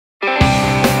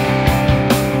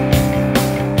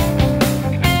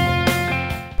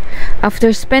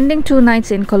After spending 2 nights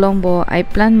in Colombo, I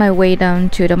planned my way down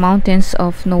to the mountains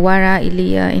of Nuwara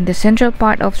Eliya in the central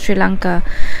part of Sri Lanka.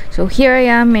 So here I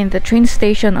am in the train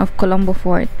station of Colombo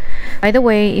Fort. By the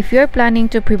way, if you're planning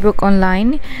to pre-book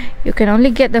online, you can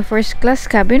only get the first class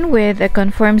cabin with a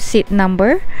confirmed seat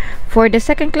number. For the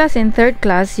second class and third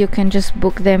class, you can just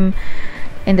book them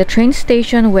in the train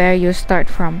station where you start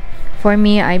from. For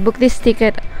me, I booked this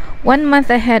ticket 1 month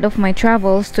ahead of my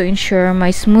travels to ensure my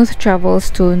smooth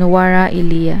travels to Nuwara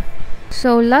Eliya.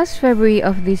 So last February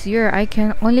of this year, I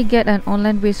can only get an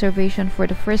online reservation for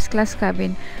the first class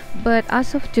cabin, but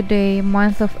as of today,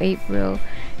 month of April,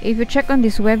 if you check on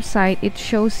this website, it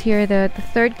shows here that the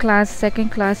third class, second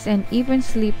class, and even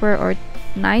sleeper or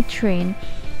night train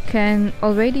can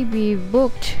already be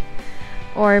booked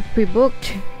or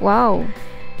pre-booked. Wow,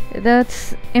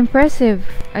 that's impressive,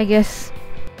 I guess.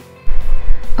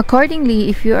 Accordingly,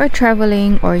 if you are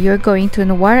traveling or you're going to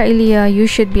Nuwara Eliya, you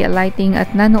should be alighting at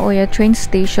Nanoya train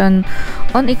station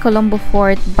on a Colombo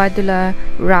Fort Badula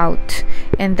route,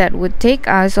 and that would take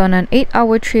us on an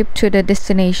 8-hour trip to the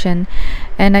destination.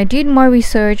 And I did more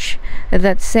research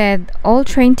that said all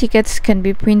train tickets can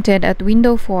be printed at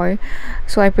window 4,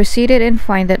 so I proceeded and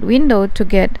find that window to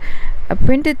get a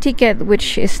printed ticket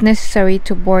which is necessary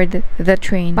to board the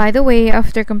train. By the way,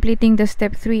 after completing the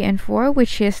step 3 and 4,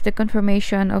 which is the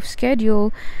confirmation of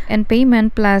schedule and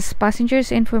payment plus passengers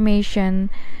information,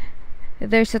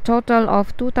 there's a total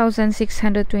of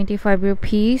 2,625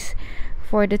 rupees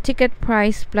for the ticket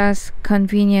price plus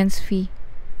convenience fee.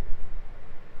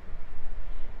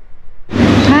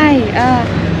 Hi,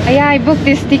 I booked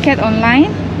this ticket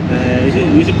online.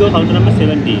 You should go counter number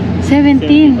 17.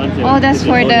 17? Oh, that's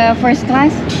for the first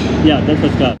class? Yeah, that's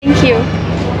first class. Thank you.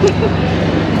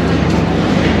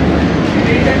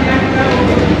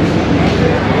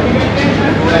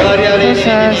 This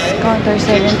is counter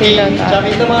 17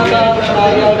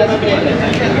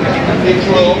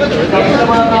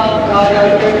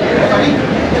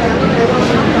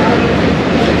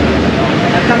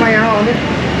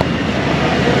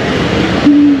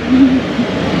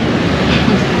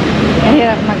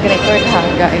 Mahirap mag-record ha,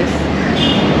 guys.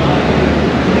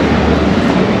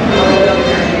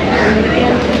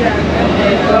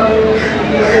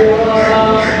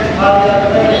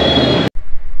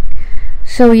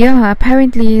 So yeah,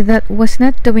 apparently that was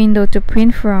not the window to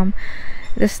print from.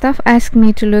 The staff asked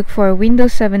me to look for window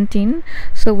 17,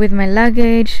 so with my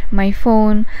luggage, my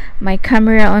phone, my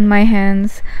camera on my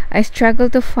hands, I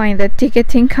struggled to find the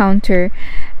ticketing counter,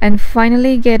 and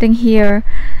finally getting here,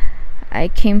 I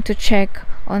came to check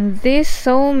on these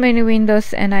so many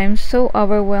windows, and I'm so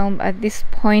overwhelmed at this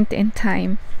point in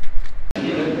time.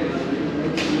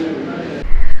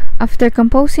 After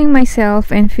composing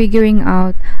myself and figuring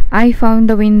out, I found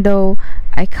the window.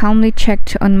 I calmly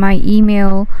checked on my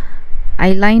email.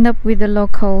 I lined up with the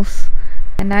locals,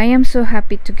 and I am so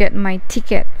happy to get my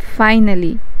ticket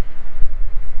finally.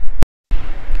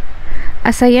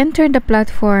 As I entered the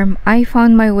platform, I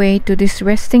found my way to this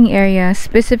resting area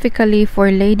specifically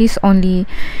for ladies only,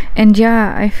 and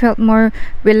yeah, I felt more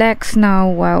relaxed now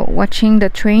while watching the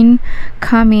train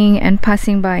coming and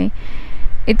passing by.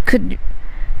 It could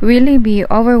really be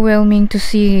overwhelming to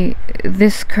see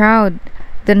this crowd,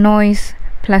 the noise,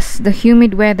 plus the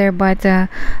humid weather, but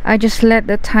I just let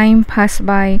the time pass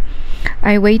by.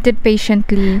 I waited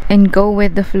patiently and go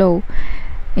with the flow,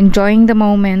 enjoying the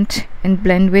moment and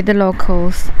blend with the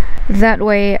locals. That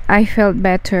way I felt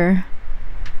better.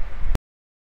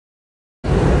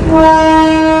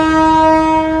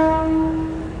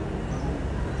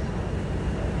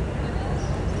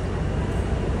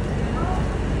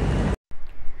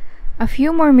 A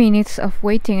few more minutes of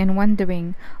waiting and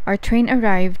wondering, our train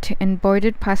arrived and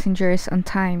boarded passengers on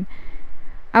time.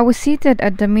 I was seated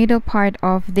at the middle part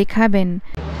of the cabin.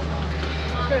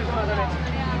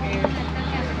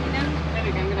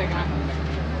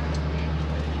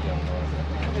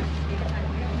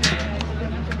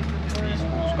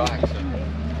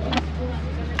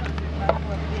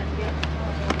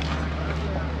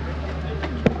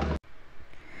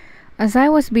 As I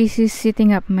was busy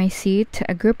sitting up my seat,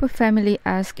 a group of family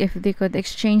asked if they could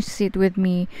exchange seat with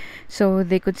me so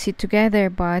they could sit together,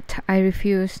 but I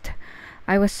refused.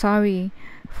 I was sorry.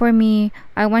 For me,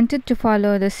 I wanted to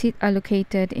follow the seat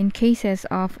allocated in cases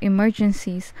of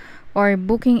emergencies or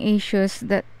booking issues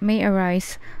that may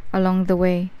arise along the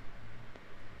way.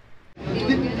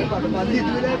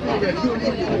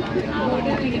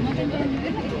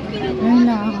 Ngayon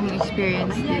lang akong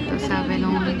experience dito. Sabi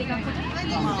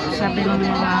nung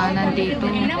mga nandito,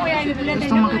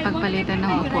 gustong makipagpalitan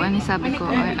ng upuan. Sabi ko,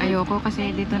 ayoko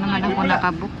kasi dito naman ako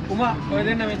nakabook.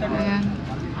 Ayan.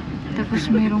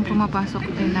 Tapos mayroong pumapasok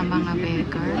din na mga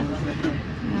beggar.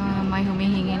 May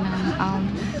humihingi ng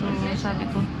alms. So sabi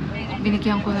ko,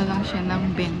 binigyan ko na lang siya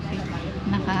ng 20.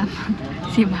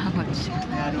 Simangot siya.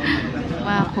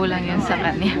 Kulang yan sa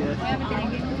kanya.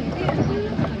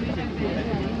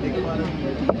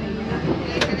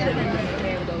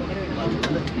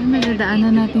 Ay,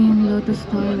 magdadaanan natin yung Lotus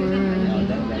Tower.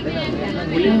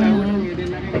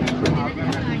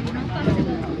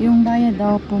 Yung bayad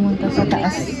daw pumunta sa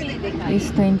taas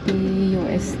is 20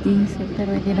 USD. So,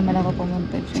 pero hindi naman ako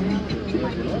pumunta dyan.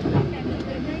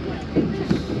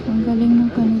 Ang galing ng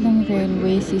kanilang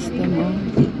railway system, oh.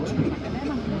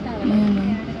 Ayan,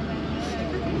 oh.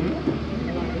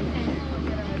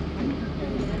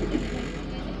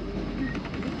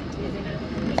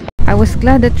 I was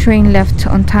glad the train left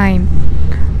on time.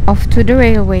 Off to the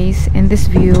railways and this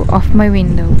view of my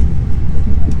window.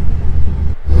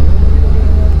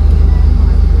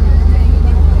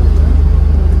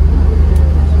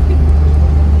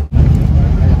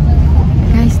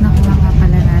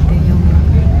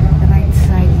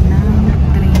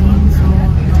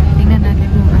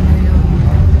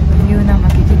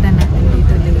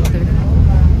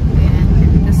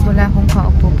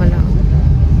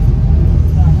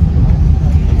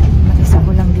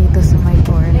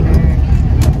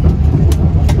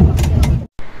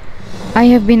 I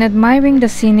have been admiring the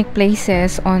scenic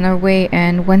places on our way,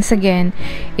 and once again,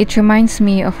 it reminds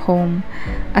me of home.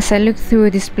 As I look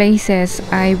through these places,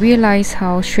 I realize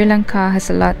how Sri Lanka has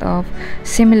a lot of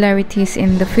similarities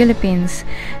in the Philippines.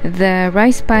 The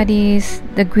rice paddies,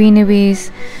 the greeneries,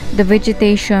 the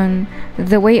vegetation,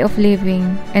 the way of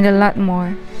living, and a lot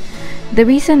more. The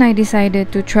reason I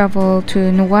decided to travel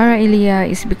to Nuwara Eliya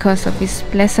is because of its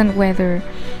pleasant weather.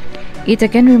 It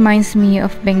again reminds me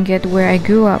of Benguet, where I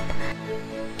grew up.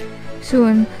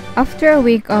 Soon, after a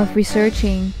week of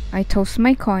researching, I tossed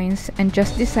my coins and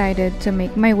just decided to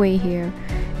make my way here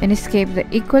and escape the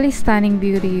equally stunning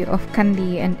beauty of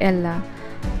Kandy and Ella.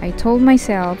 I told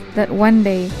myself that one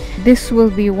day this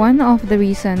will be one of the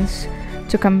reasons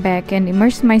to come back and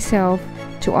immerse myself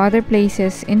to other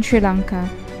places in Sri Lanka,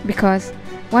 because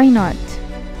why not?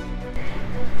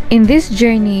 In this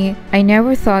journey, I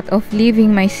never thought of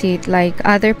leaving my seat like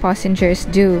other passengers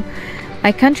do.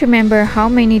 I can't remember how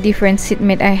many different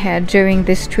seatmates I had during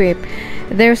this trip.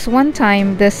 There's one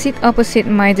time the seat opposite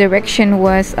my direction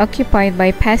was occupied by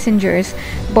passengers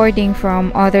boarding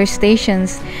from other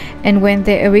stations, and when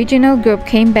the original group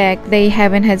came back, they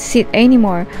haven't had seat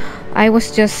anymore. I was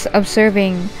just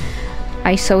observing.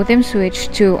 I saw them switch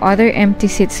to other empty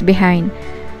seats behind.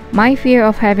 My fear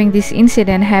of having this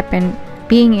incident happen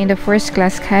being in the first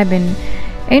class cabin.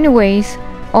 Anyways,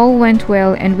 all went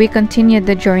well and we continued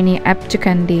the journey up to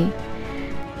Kandy.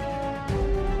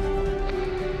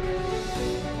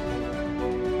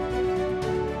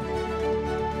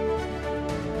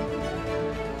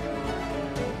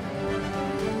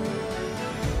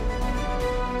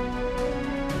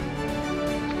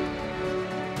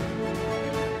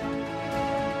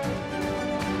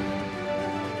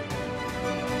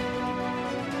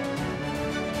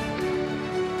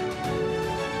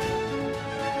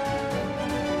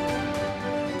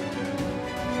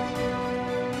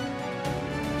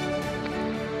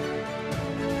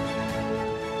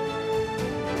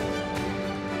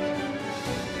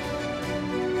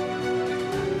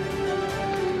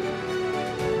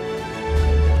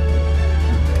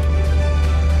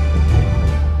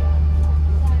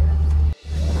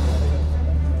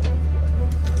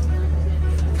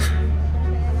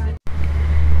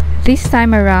 This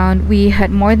time around, we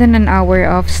had more than an hour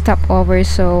of stopover,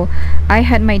 so I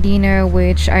had my dinner,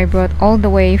 which I brought all the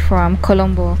way from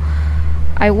Colombo.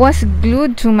 I was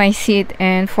glued to my seat,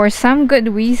 and for some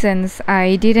good reasons,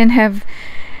 I didn't have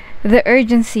the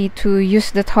urgency to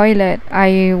use the toilet.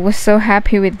 I was so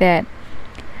happy with that.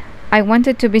 I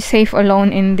wanted to be safe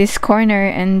alone in this corner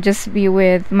and just be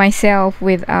with myself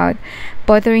without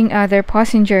bothering other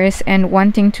passengers and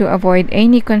wanting to avoid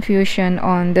any confusion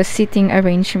on the seating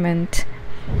arrangement.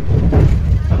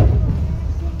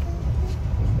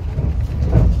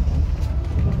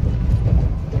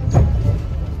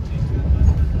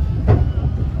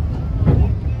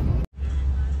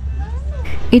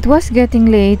 It was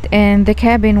getting late and the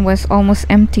cabin was almost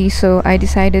empty, so I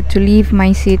decided to leave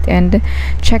my seat and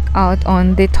check out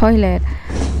on the toilet.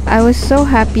 I was so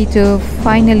happy to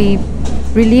finally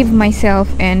relieve myself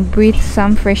and breathe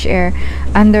some fresh air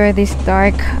under this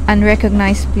dark,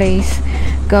 unrecognized place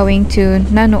going to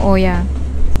Nuwara.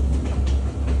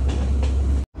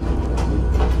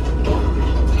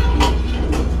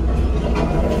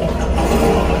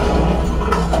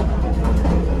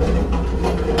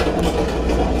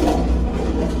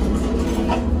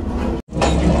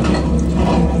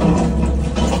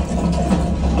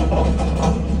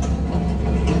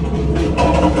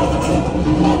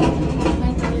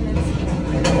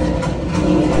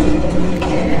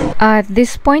 At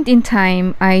this point in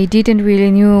time, I didn't really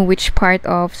know which part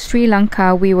of Sri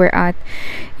Lanka we were at.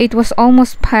 It was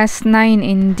almost past 9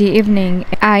 in the evening.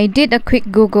 I did a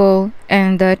quick Google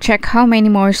and check how many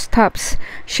more stops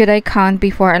should I count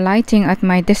before alighting at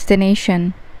my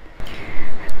destination.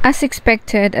 As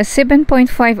expected, a 7.5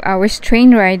 hours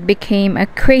train ride became a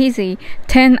crazy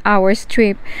 10 hours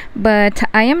trip, but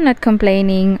I am not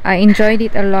complaining. I enjoyed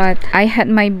it a lot. I had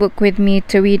my book with me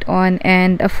to read on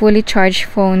and a fully charged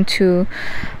phone to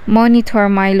monitor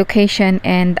my location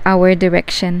and our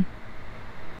direction.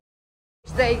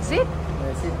 The exit?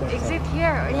 Exit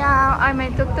here. Yeah, my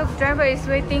tuk-tuk driver is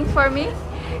waiting for me.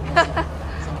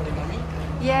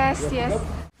 Yes.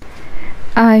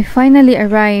 I finally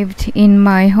arrived in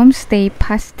my homestay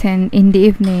past 10 in the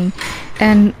evening,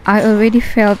 and I already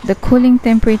felt the cooling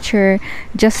temperature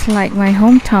just like my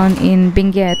hometown in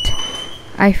Benguet.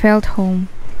 I felt home.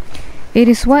 It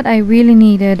is what I really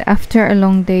needed after a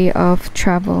long day of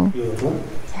travel.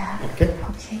 Yeah. Okay,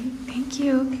 thank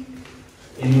you.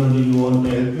 Anyone you want to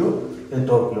help you, then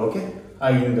talk to you, okay?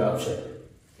 I'm in the upstairs.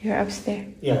 You're upstairs?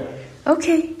 Yeah.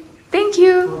 Okay, thank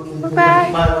you. Okay.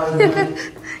 Bye-bye.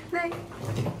 Bye. Bye.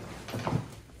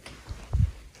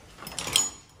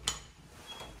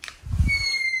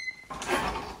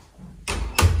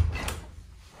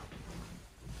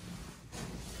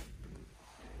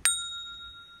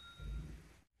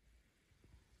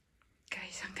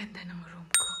 Guys, ang ganda ng room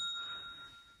ko.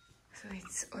 So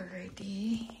it's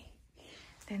already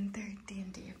 10:30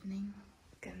 in the evening.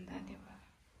 Ganda, diba?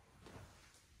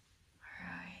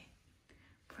 Alright.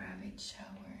 Private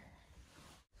shower.